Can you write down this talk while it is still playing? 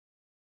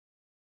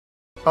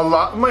A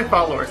lot of my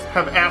followers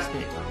have asked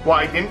me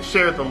why I didn't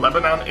share the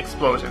Lebanon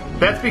explosion.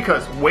 That's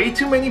because way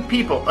too many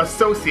people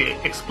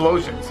associate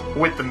explosions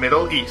with the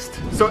Middle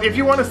East. So if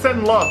you want to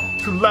send love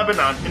to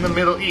Lebanon in the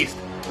Middle East,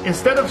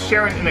 instead of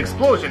sharing an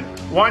explosion,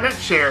 why not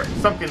share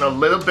something a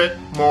little bit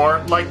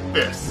more like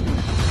this?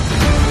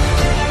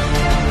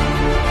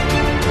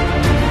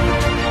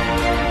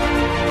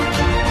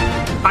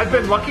 I've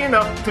been lucky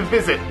enough to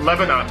visit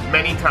Lebanon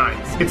many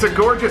times. It's a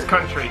gorgeous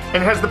country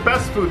and has the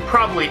best food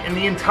probably in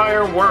the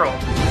entire world.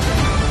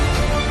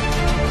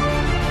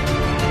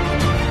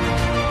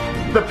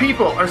 The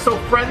people are so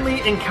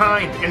friendly and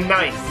kind and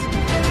nice.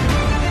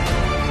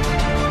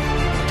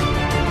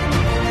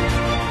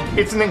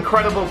 It's an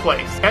incredible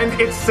place, and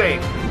it's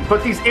safe.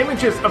 But these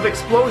images of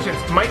explosions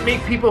might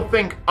make people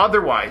think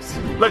otherwise.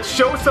 Let's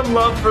show some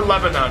love for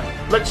Lebanon.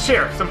 Let's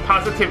share some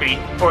positivity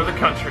for the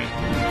country.